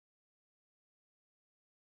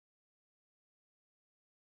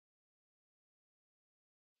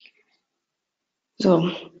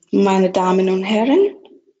So, meine Damen und Herren,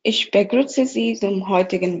 ich begrüße Sie zum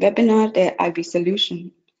heutigen Webinar der IB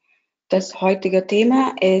Solution. Das heutige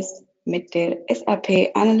Thema ist mit der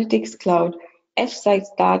SAP Analytics Cloud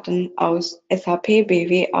Echtzeitdaten aus SAP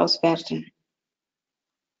BW auswerten.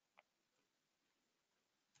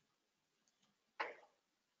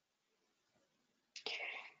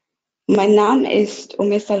 Mein Name ist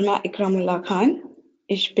Salma Ikramullah Khan.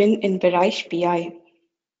 Ich bin im Bereich BI.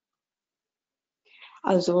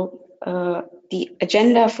 Also die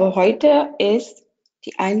Agenda für heute ist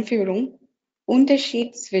die Einführung,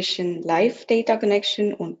 Unterschied zwischen Live Data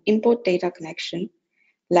Connection und Import Data Connection,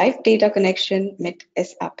 Live Data Connection mit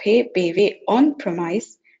SAP BW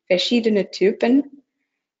On-Premise, verschiedene Typen,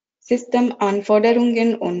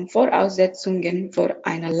 Systemanforderungen und Voraussetzungen für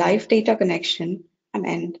eine Live Data Connection, am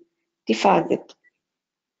Ende die Fazit.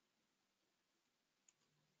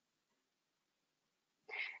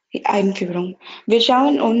 Die Einführung. Wir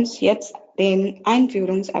schauen uns jetzt den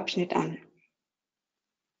Einführungsabschnitt an.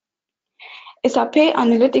 SAP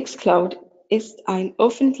Analytics Cloud ist ein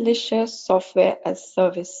öffentlicher Software as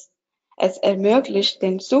Service. Es ermöglicht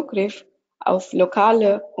den Zugriff auf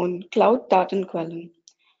lokale und Cloud-Datenquellen,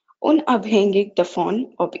 unabhängig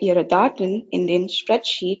davon, ob Ihre Daten in den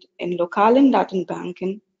Spreadsheet, in lokalen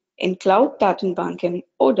Datenbanken, in Cloud-Datenbanken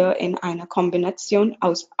oder in einer Kombination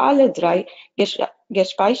aus alle drei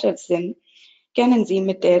gespeichert sind, können Sie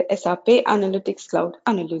mit der SAP Analytics Cloud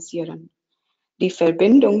analysieren. Die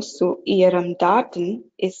Verbindung zu Ihren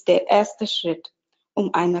Daten ist der erste Schritt,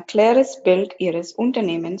 um ein klares Bild Ihres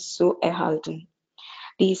Unternehmens zu erhalten.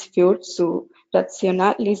 Dies führt zu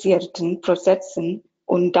rationalisierten Prozessen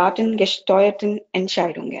und datengesteuerten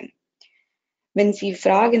Entscheidungen. Wenn Sie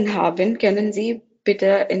Fragen haben, können Sie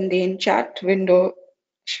bitte in den Chat-Window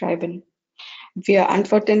schreiben. Wir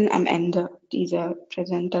antworten am Ende dieser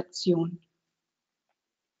Präsentation.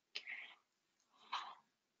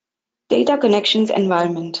 Data Connections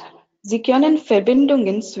Environment. Sie können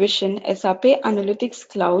Verbindungen zwischen SAP Analytics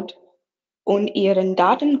Cloud und Ihren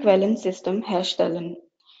Datenquellensystem herstellen.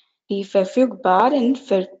 Die verfügbaren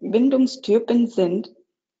Verbindungstypen sind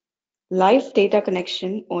Live Data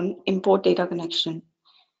Connection und Import Data Connection.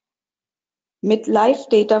 Mit Live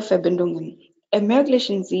Data Verbindungen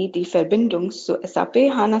ermöglichen Sie die Verbindung zu SAP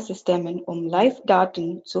HANA-Systemen, um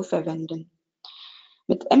Live-Daten zu verwenden.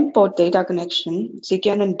 Mit Import Data Connection, Sie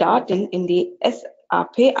können Daten in die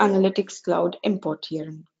SAP Analytics Cloud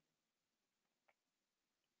importieren.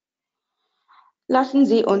 Lassen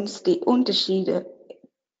Sie uns die Unterschiede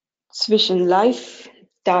zwischen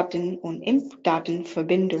Live-Daten und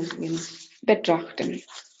Import-Datenverbindungen betrachten.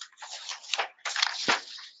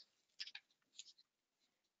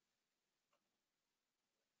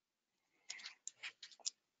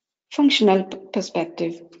 Functional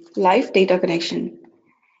Perspective, Live Data Connection.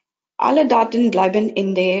 Alle Daten bleiben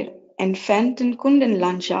in der entfernten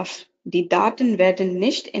Kundenlandschaft. Die Daten werden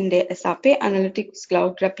nicht in der SAP Analytics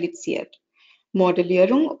Cloud repliziert.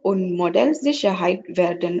 Modellierung und Modellsicherheit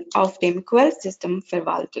werden auf dem Quellsystem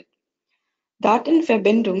verwaltet.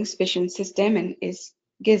 Datenverbindung zwischen Systemen ist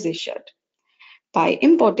gesichert. Bei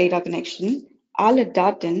Import Data Connection, alle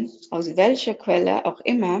Daten, aus welcher Quelle auch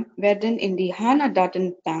immer, werden in die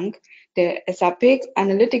HANA-Datenbank der SAP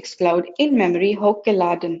Analytics Cloud in Memory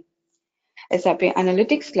hochgeladen. SAP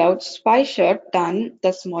Analytics Cloud speichert dann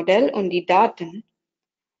das Modell und die Daten.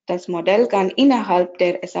 Das Modell kann innerhalb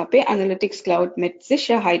der SAP Analytics Cloud mit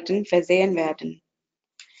Sicherheiten versehen werden.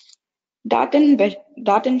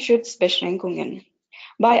 Datenschutzbeschränkungen.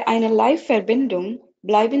 Bei einer Live-Verbindung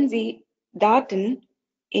bleiben die Daten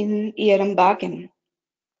in Ihrem Backend.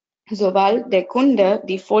 Sobald der Kunde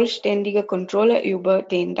die vollständige Kontrolle über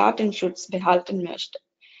den Datenschutz behalten möchte,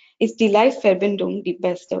 ist die Live-Verbindung die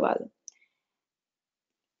beste Wahl.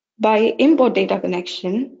 Bei Import Data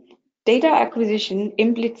Connection, Data Acquisition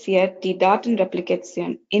impliziert die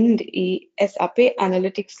Datenreplikation in die SAP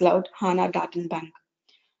Analytics Cloud HANA Datenbank.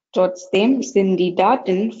 Trotzdem sind die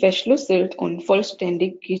Daten verschlüsselt und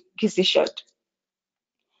vollständig gesichert.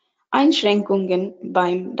 Einschränkungen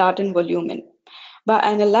beim Datenvolumen. Bei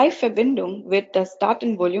einer Live-Verbindung wird das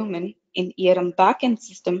Datenvolumen in Ihrem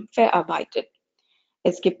Backend-System verarbeitet.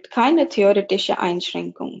 Es gibt keine theoretische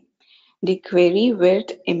Einschränkung. Die Query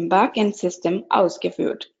wird im Backend-System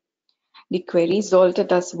ausgeführt. Die Query sollte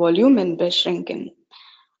das Volumen beschränken,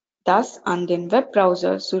 das an den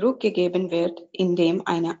Webbrowser zurückgegeben wird, indem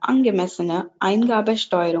eine angemessene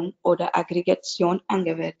Eingabesteuerung oder Aggregation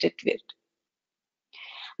angewendet wird.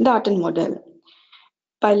 Datenmodell.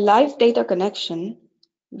 Bei Live Data Connection,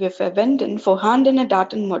 wir verwenden vorhandene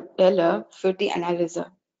Datenmodelle für die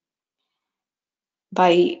Analyse.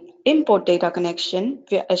 Bei Import Data Connection.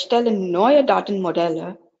 Wir erstellen neue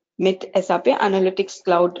Datenmodelle mit SAP Analytics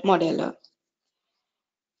Cloud Modelle.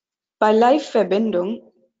 Bei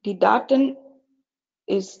Live-Verbindung, die Daten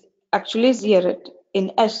ist aktualisiert in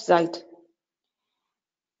Echtzeit.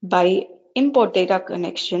 Bei Import Data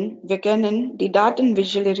Connection, wir können die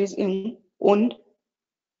Datenvisualisierungen und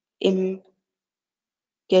im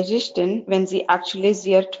Gesichten, wenn sie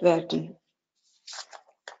aktualisiert werden.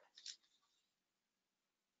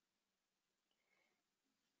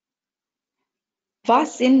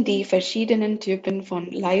 Was sind die verschiedenen Typen von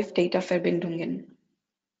Live-Data-Verbindungen?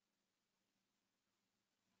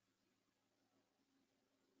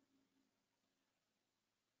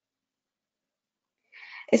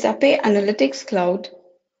 SAP Analytics Cloud.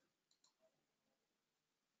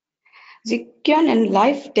 Sie können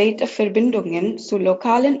Live-Data-Verbindungen zu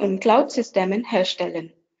lokalen und Cloud-Systemen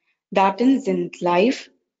herstellen. Daten sind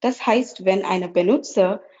live, das heißt, wenn ein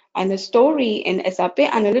Benutzer eine Story in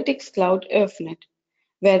SAP Analytics Cloud öffnet,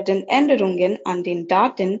 werden Änderungen an den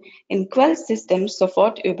Daten im Quellsystem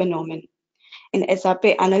sofort übernommen. In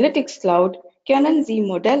SAP Analytics Cloud können Sie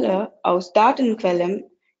Modelle aus Datenquellen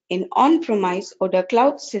in On-Premise oder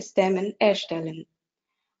Cloud-Systemen erstellen.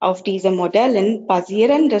 Auf diese Modellen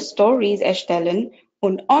basierende Stories erstellen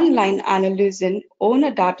und Online-Analysen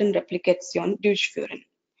ohne Datenreplikation durchführen.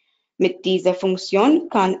 Mit dieser Funktion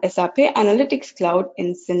kann SAP Analytics Cloud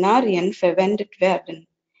in Szenarien verwendet werden,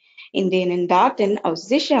 in denen Daten aus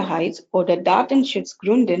Sicherheits- oder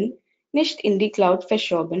Datenschutzgründen nicht in die Cloud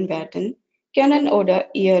verschoben werden können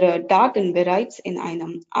oder ihre Daten bereits in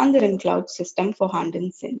einem anderen Cloud-System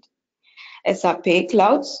vorhanden sind. SAP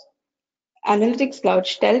Analytics Cloud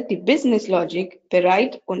stellt die Business Logic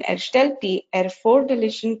bereit und erstellt die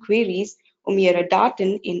erforderlichen Queries, um Ihre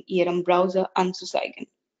Daten in Ihrem Browser anzuzeigen.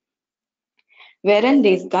 Während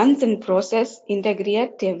des ganzen Prozesses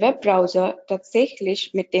integriert der Webbrowser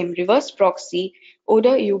tatsächlich mit dem Reverse Proxy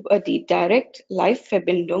oder über die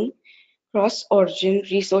Direct-Live-Verbindung Cross-Origin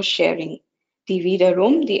Resource Sharing, die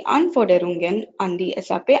wiederum die Anforderungen an die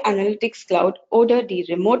SAP Analytics Cloud oder die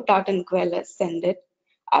Remote-Datenquelle sendet,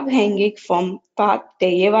 abhängig vom Pfad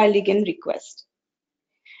der jeweiligen Request.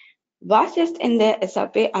 Was ist in der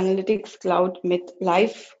SAP Analytics Cloud mit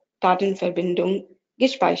Live-Datenverbindung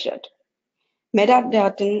gespeichert?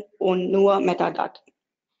 Metadaten und nur Metadaten.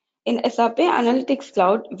 In SAP Analytics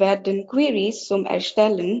Cloud werden Queries zum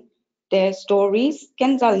Erstellen der Stories,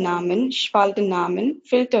 Kennzahlnamen, Spaltennamen,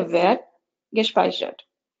 Filterwert gespeichert.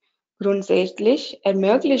 Grundsätzlich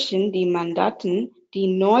ermöglichen die Mandanten die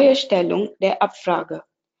Neuerstellung der Abfrage,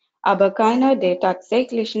 aber keine der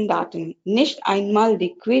tatsächlichen Daten, nicht einmal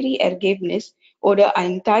die Query-Ergebnis oder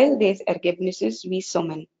ein Teil des Ergebnisses wie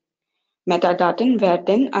Summen. Metadaten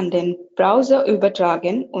werden an den Browser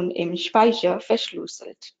übertragen und im Speicher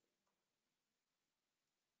verschlüsselt.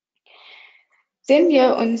 Sehen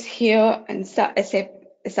wir uns hier in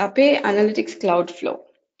SAP Analytics Cloud Flow.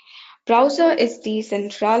 Browser ist die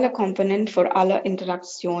zentrale Komponente für alle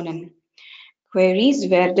Interaktionen.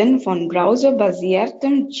 Queries werden von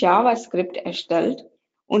browserbasiertem JavaScript erstellt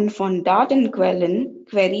und von Datenquellen,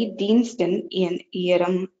 Query-Diensten in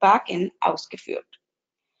ihrem Backend ausgeführt.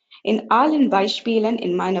 In allen Beispielen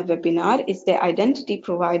in meinem Webinar ist der Identity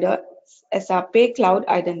Provider SAP Cloud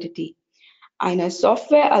Identity, eine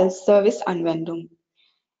Software als Service-Anwendung.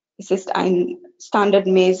 Es ist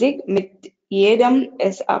standardmäßig mit jedem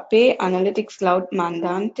SAP Analytics Cloud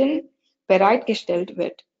Mandanten bereitgestellt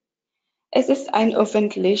wird. Es ist ein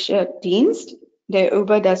öffentlicher Dienst, der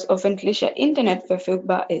über das öffentliche Internet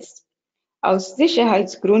verfügbar ist. Aus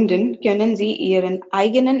Sicherheitsgründen können Sie Ihren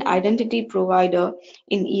eigenen Identity Provider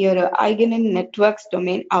in Ihrer eigenen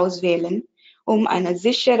Networks-Domain auswählen, um eine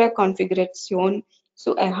sichere Konfiguration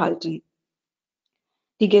zu erhalten.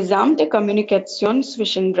 Die gesamte Kommunikation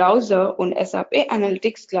zwischen Browser und SAP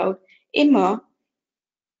Analytics Cloud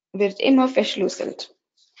wird immer verschlüsselt.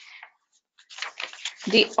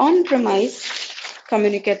 Die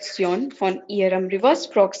On-Premise-Kommunikation von Ihrem Reverse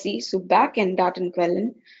Proxy zu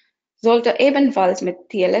Backend-Datenquellen sollte ebenfalls mit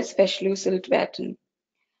TLS verschlüsselt werden.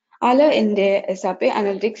 Alle in der SAP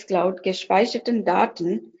Analytics Cloud gespeicherten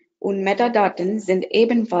Daten und Metadaten sind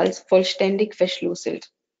ebenfalls vollständig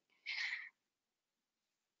verschlüsselt.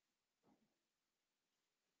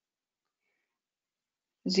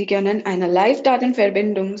 Sie können eine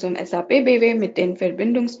Live-Datenverbindung zum SAP BW mit den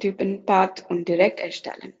Verbindungstypen Path und Direct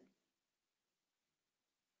erstellen.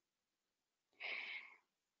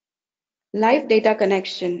 Live Data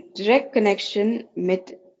Connection, Direct Connection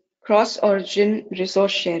mit Cross-Origin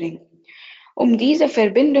Resource Sharing. Um diese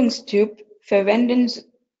Verbindungstyp verwenden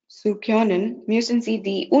zu können, müssen Sie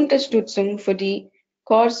die Unterstützung für die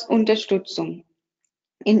Core-Unterstützung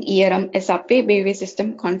in Ihrem SAP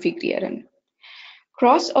BW-System konfigurieren.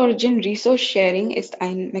 Cross-Origin Resource Sharing ist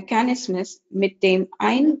ein Mechanismus, mit dem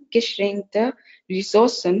eingeschränkte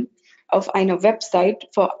Ressourcen auf einer Website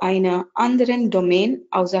vor einer anderen Domain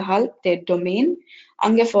außerhalb der Domain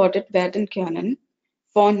angefordert werden können,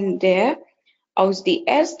 von der aus die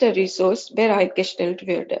erste Ressource bereitgestellt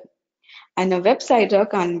würde. Eine Webseite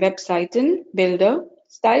kann Webseiten, Bilder,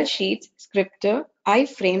 Stylesheets, Skripte,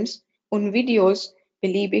 iFrames und Videos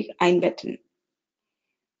beliebig einbetten.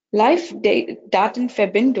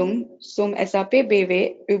 Live-Datenverbindung zum SAP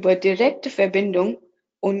BW über direkte Verbindung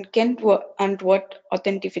und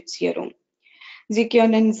Antwort-Authentifizierung. Sie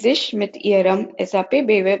können sich mit Ihrem SAP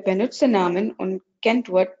BW Benutzernamen und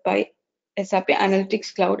Kennwort bei SAP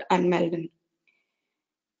Analytics Cloud anmelden.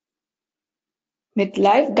 Mit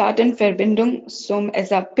Live-Datenverbindung zum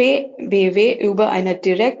SAP BW über eine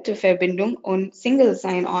direkte Verbindung und Single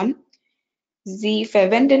Sign-On. Sie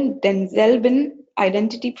verwenden denselben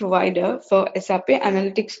Identity Provider für SAP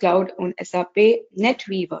Analytics Cloud und SAP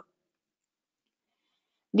NetWeaver.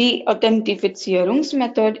 Die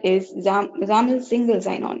Authentifizierungsmethode ist Sammel Single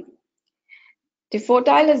Sign-On. Die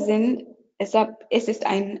Vorteile sind, es ist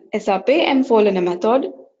eine SAP-empfohlene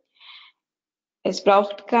Methode. Es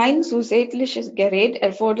braucht kein zusätzliches Gerät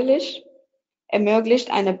erforderlich, ermöglicht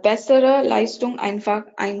eine bessere Leistung einfach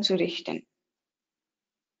einzurichten.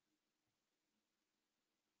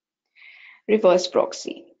 Reverse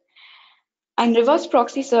Proxy. Ein Reverse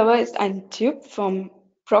Proxy Server ist ein Typ vom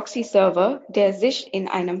Proxy Server, der sich in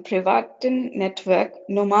einem privaten Netzwerk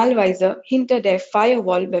normalerweise hinter der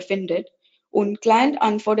Firewall befindet und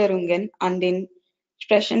Client-Anforderungen an den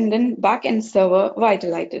entsprechenden Backend-Server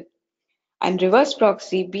weiterleitet. Ein Reverse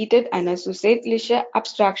Proxy bietet eine zusätzliche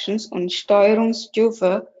Abstraktions- und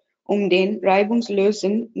Steuerungsstufe, um den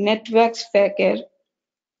reibungslosen Netzwerkverkehr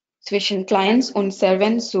zwischen Clients und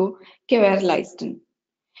Servern zu gewährleisten.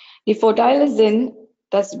 Die Vorteile sind,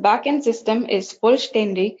 das Backend-System ist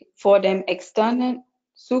vollständig vor dem externen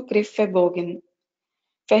Zugriff verborgen,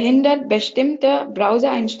 verhindert bestimmte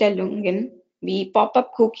Browser-Einstellungen wie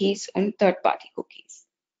Pop-up-Cookies und Third-Party-Cookies.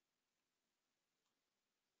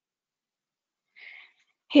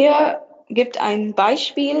 Hier gibt ein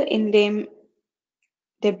Beispiel, in dem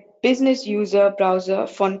der Business-User-Browser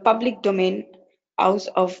von Public Domain aus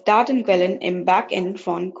auf Datenquellen im Backend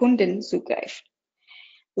von Kunden zugreift.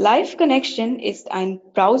 Live Connection ist eine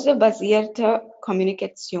browserbasierte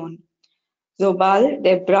Kommunikation. Sobald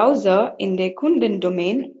der Browser in der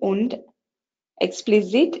Kundendomain und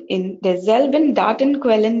explizit in derselben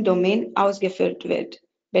Datenquellendomain ausgeführt wird,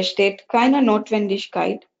 besteht keine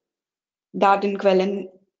Notwendigkeit,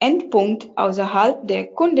 Datenquellenendpunkt außerhalb der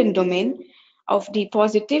Kundendomain auf die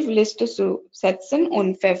Positivliste zu setzen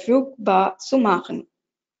und verfügbar zu machen.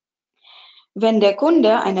 Wenn der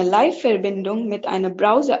Kunde eine Live-Verbindung mit einem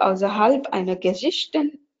Browser außerhalb einer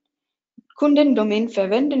gesicherten Kundendomain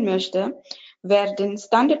verwenden möchte, werden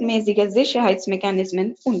standardmäßige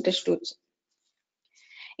Sicherheitsmechanismen unterstützt.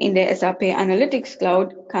 In der SAP Analytics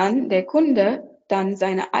Cloud kann der Kunde dann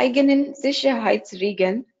seine eigenen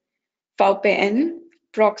Sicherheitsregeln, VPN,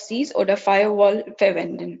 Proxys oder Firewall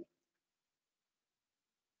verwenden.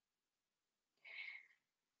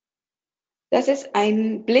 Das ist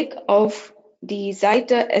ein Blick auf die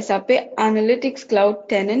Seite SAP Analytics Cloud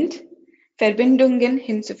Tenant Verbindungen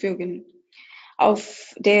hinzufügen,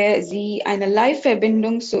 auf der Sie eine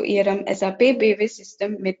Live-Verbindung zu Ihrem SAP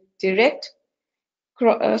BW-System mit Direct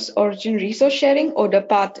Cross-Origin Resource Sharing oder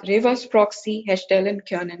Path Reverse Proxy herstellen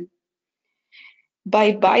können.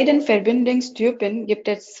 Bei beiden Verbindungstypen gibt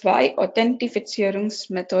es zwei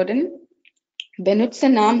Authentifizierungsmethoden,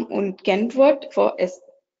 Benutzernamen und Kennwort für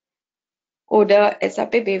oder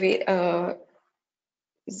SAP BW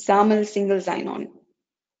Sammel Single Sign-On.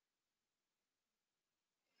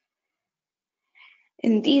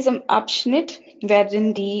 In diesem Abschnitt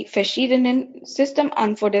werden die verschiedenen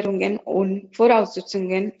Systemanforderungen und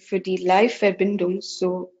Voraussetzungen für die Live-Verbindung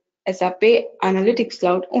zu SAP Analytics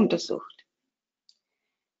Cloud untersucht.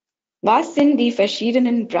 Was sind die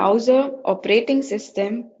verschiedenen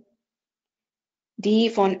Browser-Operating-Systeme, die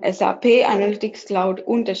von SAP Analytics Cloud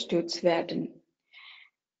unterstützt werden?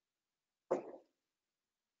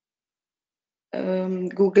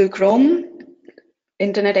 Google Chrome,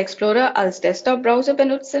 Internet Explorer als Desktop-Browser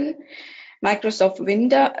benutzen, Microsoft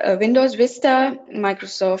Windows Vista,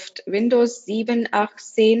 Microsoft Windows 7, 8,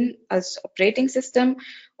 10 als Operating System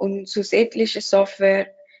und zusätzliche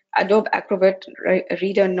Software Adobe Acrobat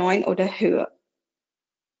Reader 9 oder höher.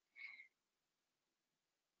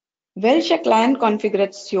 Welche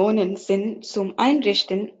Client-Konfigurationen sind zum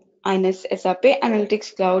Einrichten eines SAP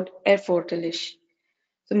Analytics Cloud erforderlich.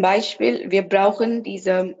 Zum Beispiel, wir brauchen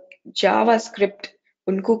diese JavaScript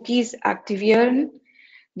und Cookies aktivieren.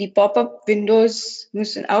 Die Pop-up-Windows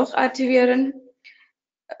müssen auch aktivieren.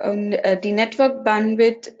 Und die Network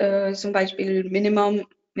Bandwidth zum Beispiel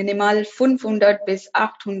minimal 500 bis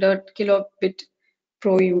 800 Kilobit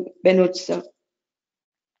pro Benutzer.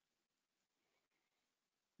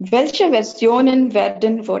 Welche Versionen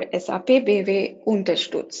werden für SAP BW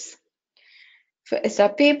unterstützt? Für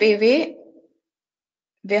SAP BW,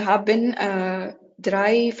 wir haben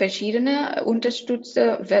 3 verschiedene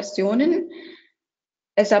unterstützte Versionen.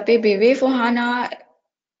 SAP BW für HANA,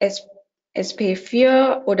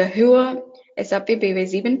 SP4 oder höher, SAP BW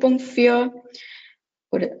 7.4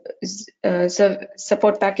 oder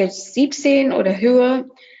Support Package 17 oder höher,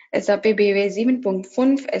 SAP BW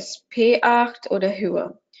 7.5, SP8 oder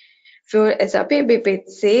höher. Für SAP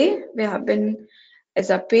BPC, wir haben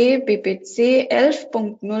SAP BPC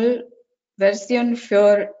 11.0 Version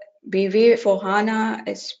für BW für HANA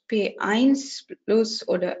SP1 Plus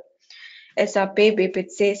oder SAP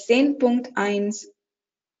BPC 10.1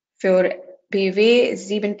 für BW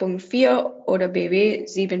 7.4 oder BW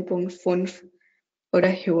 7.5 oder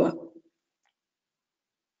höher.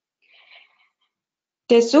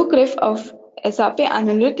 Der Zugriff auf SAP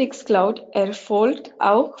Analytics Cloud erfolgt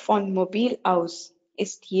auch von mobil aus,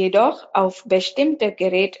 ist jedoch auf bestimmte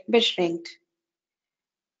Geräte beschränkt.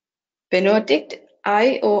 Benötigt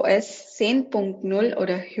iOS 10.0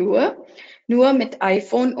 oder höher, nur mit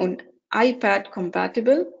iPhone und iPad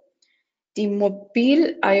compatible. Die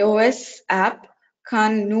Mobil iOS App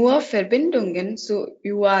kann nur Verbindungen zu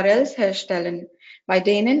URLs herstellen, bei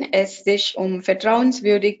denen es sich um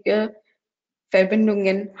vertrauenswürdige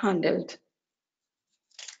Verbindungen handelt.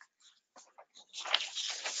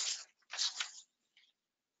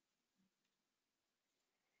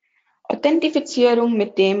 Authentifizierung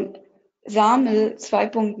mit dem SAML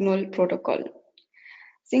 2.0 Protokoll.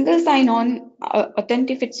 Single Sign-On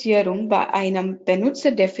Authentifizierung bei einem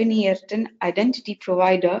benutzerdefinierten Identity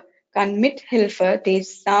Provider kann mithilfe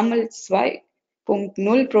des SAML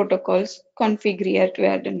 2.0 Protokolls konfiguriert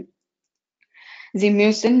werden. Sie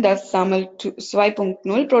müssen das SAML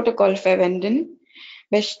 2.0 Protokoll verwenden.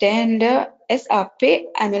 Bestehende SAP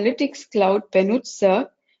Analytics Cloud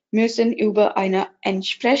Benutzer müssen über ein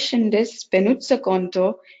entsprechendes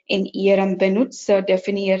Benutzerkonto in ihrem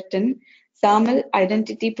benutzerdefinierten SAML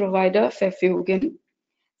Identity Provider verfügen.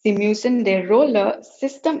 Sie müssen der Rolle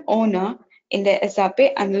System Owner in der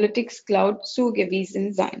SAP Analytics Cloud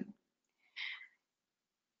zugewiesen sein.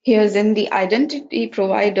 Hier sind die Identity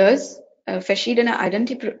Providers, verschiedene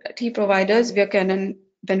Identity Providers wir können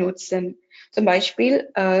benutzen. Zum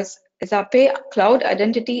Beispiel SAP Cloud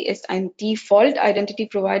Identity ist ein Default Identity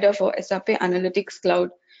Provider für SAP Analytics Cloud.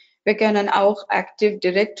 Wir können auch Active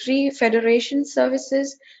Directory Federation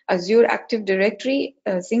Services, Azure Active Directory,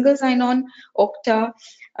 Single Sign-On, Okta,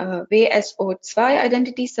 WSO2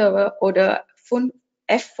 Identity Server oder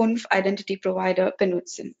F5 Identity Provider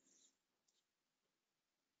benutzen.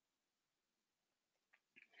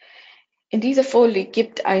 In dieser Folie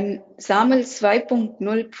gibt ein SAML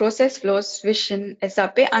 2.0 Prozessflow zwischen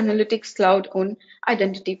SAP Analytics Cloud und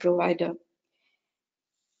Identity Provider.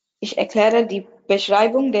 Ich erkläre die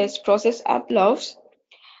Beschreibung des Prozessablaufs.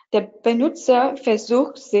 Der Benutzer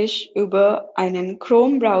versucht sich über einen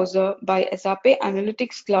Chrome-Browser bei SAP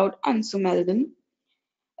Analytics Cloud anzumelden.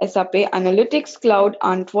 SAP Analytics Cloud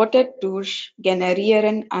antwortet durch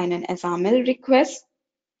Generieren einen SAML-Request.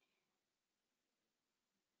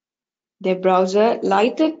 Der Browser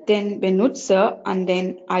leitet den Benutzer an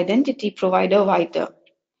den Identity Provider weiter.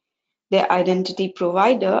 Der Identity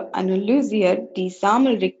Provider analysiert die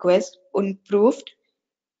SAML-Request und prüft,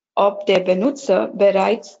 ob der Benutzer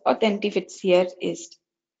bereits authentifiziert ist.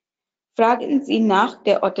 Fragen Sie nach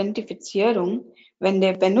der Authentifizierung, wenn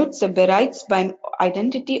der Benutzer bereits beim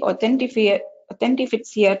Identity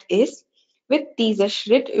authentifiziert ist, wird dieser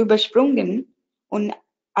Schritt übersprungen und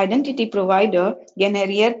Identity Provider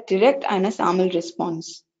generiert direkt eine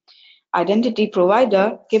SAML-Response. Identity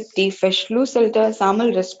Provider gibt die verschlüsselte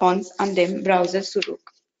SAML-Response an den Browser zurück.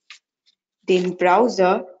 Den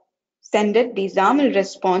Browser sendet die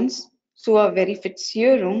SAML-Response zur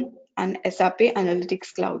Verifizierung an SAP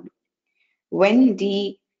Analytics Cloud. Wenn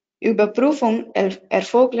die Überprüfung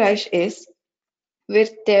erfolgreich ist,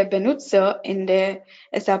 wird der Benutzer in der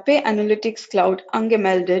SAP Analytics Cloud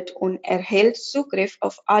angemeldet und erhält Zugriff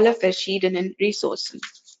auf alle verschiedenen Ressourcen.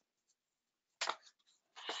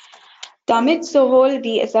 Damit sowohl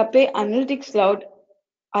die SAP Analytics Cloud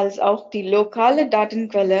als auch die lokale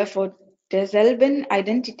Datenquelle von derselben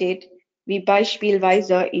Identität wie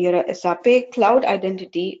beispielsweise Ihre SAP Cloud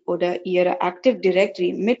Identity oder Ihre Active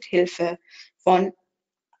Directory mithilfe von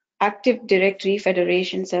Active Directory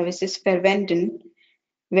Federation Services verwenden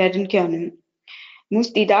werden können,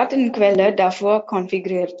 muss die Datenquelle dafür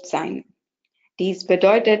konfiguriert sein. Dies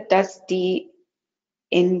bedeutet, dass die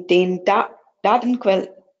in den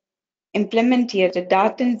Datenquelle implementierte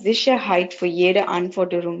Datensicherheit für jede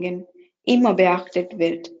Anforderung immer beachtet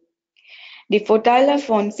wird. Die Vorteile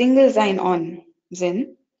von Single Sign-On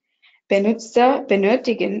sind: Benutzer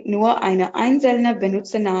benötigen nur eine einzelne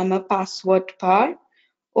Benutzername-Passwort-Paar,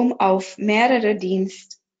 um auf mehrere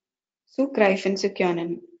Dienste zugreifen zu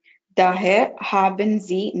können. Daher haben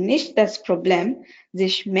Sie nicht das Problem,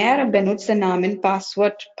 sich mehrere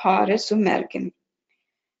Benutzernamen-Passwort-Paare zu merken.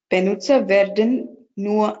 Benutzer werden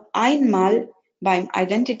nur einmal beim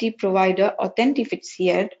Identity Provider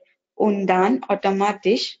authentifiziert und dann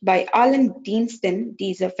automatisch bei allen Diensten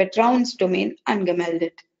dieser Vertrauensdomain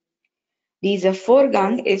angemeldet. Dieser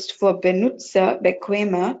Vorgang ist für Benutzer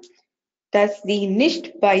bequemer, dass sie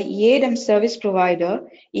nicht bei jedem Service Provider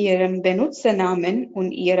ihren Benutzernamen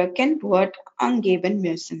und ihr Kennwort angeben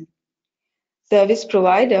müssen. Service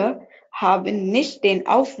Provider haben nicht den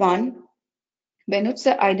Aufwand,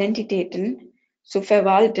 Benutzeridentitäten zu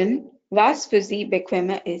verwalten, was für sie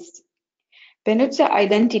bequemer ist.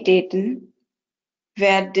 Benutzeridentitäten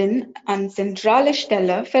werden an zentraler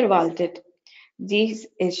Stelle verwaltet. Dies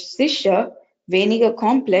ist sicher, weniger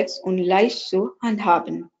komplex und leicht zu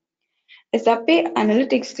handhaben. SAP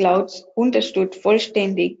Analytics Cloud unterstützt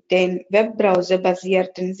vollständig den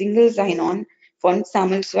Webbrowser-basierten Single Sign-On von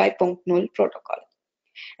SAML 2.0 Protokoll.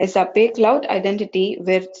 SAP Cloud Identity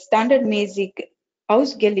wird standardmäßig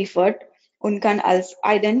ausgeliefert und kann als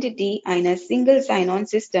Identity eines Single Sign-On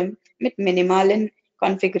Systems mit minimalen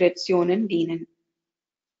Konfigurationen dienen.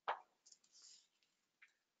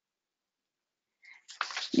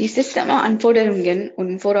 Die Systemanforderungen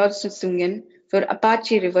und Voraussetzungen für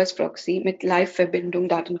Apache Reverse Proxy mit Live-Verbindung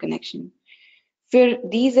Datenconnection. Für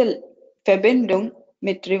diese Verbindung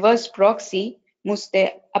mit Reverse Proxy muss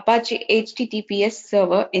der Apache HTTPS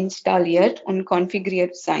Server installiert und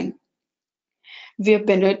konfiguriert sein. Wir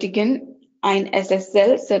benötigen ein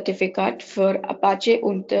SSL-Zertifikat für Apache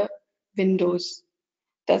unter Windows.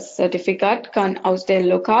 Das Zertifikat kann aus der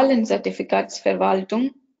lokalen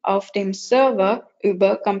Zertifikatsverwaltung auf dem Server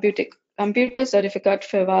über Computer-Zertifikat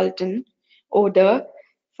verwalten oder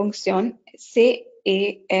Funktion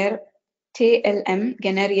CERTLM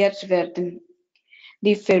generiert werden.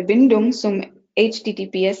 Die Verbindung zum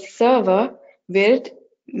HTTPS-Server wird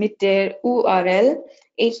mit der URL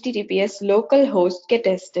HTTPS localhost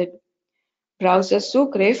getestet.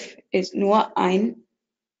 Browserzugriff ist nur ein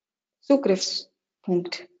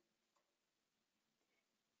Zugriffspunkt.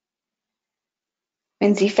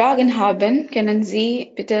 Wenn Sie Fragen haben, können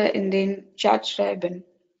Sie bitte in den Chat schreiben.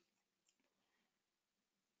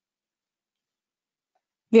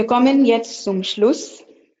 Wir kommen jetzt zum Schluss.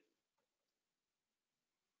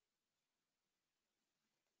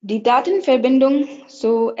 Die Datenverbindung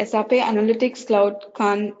zu SAP Analytics Cloud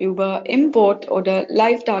kann über Import oder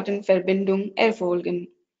Live-Datenverbindung erfolgen.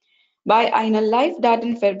 Bei einer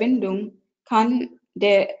Live-Datenverbindung kann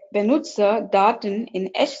der Benutzer Daten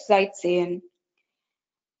in Echtzeit sehen.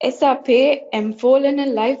 SAP empfohlene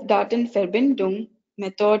Live-Datenverbindung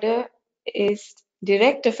Methode ist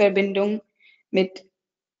direkte Verbindung mit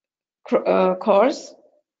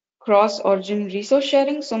Cross-Origin Resource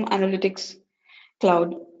Sharing zum Analytics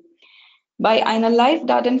Cloud. Bei einer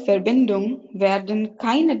Live-Datenverbindung werden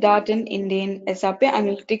keine Daten in den SAP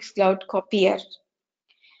Analytics Cloud kopiert.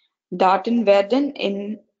 Daten werden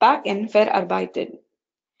in Backend verarbeitet.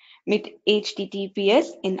 Mit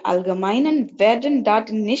HTTPS im Allgemeinen werden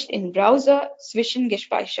Daten nicht im Browser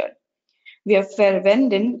zwischengespeichert. Wir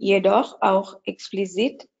verwenden jedoch auch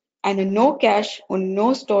explizit eine No-Cache und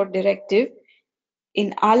No-Store-Directive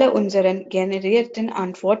in alle unseren generierten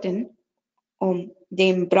Antworten, um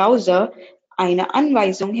dem Browser eine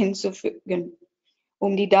Anweisung hinzufügen,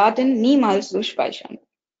 um die Daten niemals zu speichern.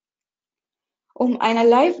 Um eine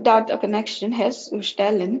Live-Data-Connection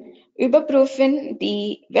herzustellen, überprüfen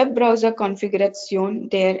die Webbrowser-Konfiguration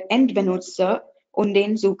der Endbenutzer und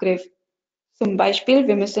den Zugriff. Zum Beispiel,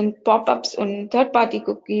 wir müssen Pop-ups und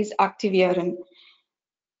Third-Party-Cookies aktivieren.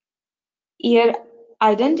 Ihr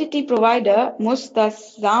Identity Provider muss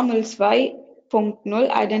das SAML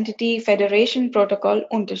 2.0 Identity Federation Protokoll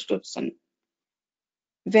unterstützen.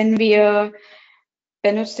 Wenn wir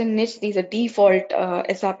benutzen nicht diese Default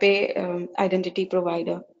SAP Identity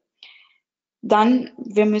Provider, dann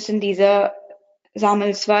wir müssen diese SAML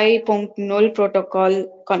 2.0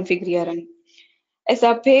 Protokoll konfigurieren.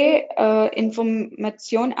 SAP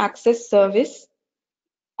Information Access Service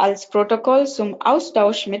als Protokoll zum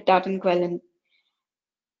Austausch mit Datenquellen.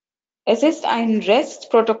 Es ist ein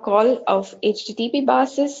REST-Protokoll auf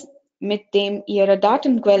HTTP-Basis, mit dem Ihre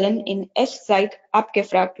Datenquellen in Echtzeit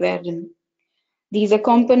abgefragt werden. Diese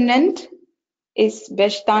Komponente ist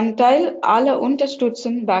Bestandteil aller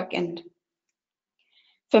Unterstützung Backend.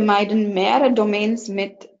 Vermeiden mehrere Domains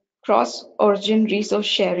mit Cross-Origin Resource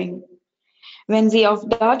Sharing. Wenn Sie auf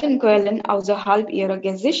Datenquellen außerhalb Ihrer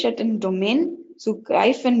gesicherten Domain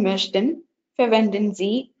zugreifen möchten, verwenden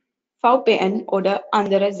Sie VPN oder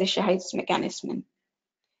andere Sicherheitsmechanismen.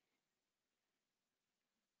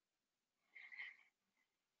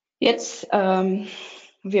 Jetzt,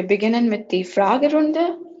 wir beginnen mit der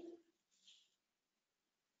Fragerunde.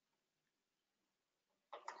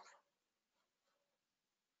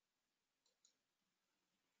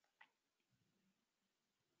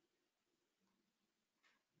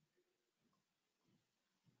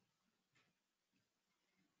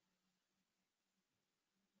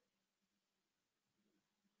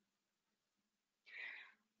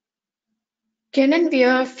 Können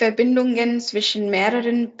wir Verbindungen zwischen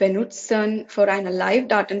mehreren Benutzern für eine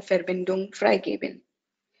Live-Datenverbindung freigeben?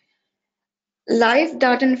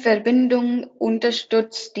 Live-Datenverbindung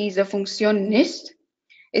unterstützt diese Funktion nicht.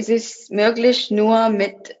 Es ist möglich nur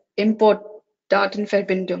mit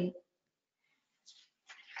Import-Datenverbindung.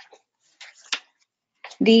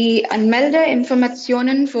 Die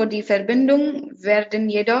Anmeldeinformationen für die Verbindung werden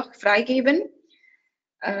jedoch freigeben,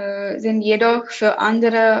 sind jedoch für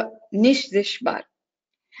andere nicht sichtbar.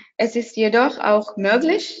 Es ist jedoch auch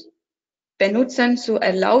möglich, Benutzern zu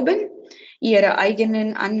erlauben, ihre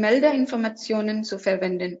eigenen Anmeldeinformationen zu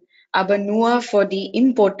verwenden, aber nur für die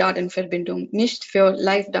Import-Datenverbindung, nicht für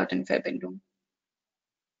Live-Datenverbindung.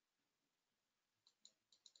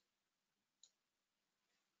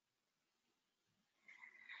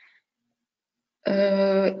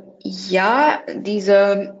 Ja,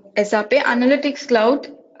 diese SAP Analytics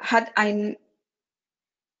Cloud hat ein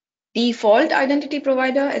Default Identity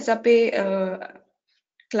Provider, SAP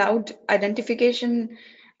Cloud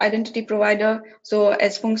Identity Provider, so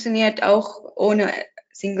es funktioniert auch ohne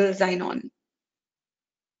Single Sign-On.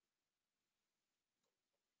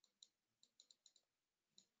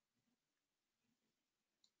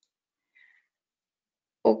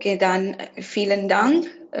 Okay, dann vielen Dank.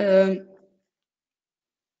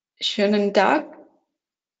 Schönen Tag.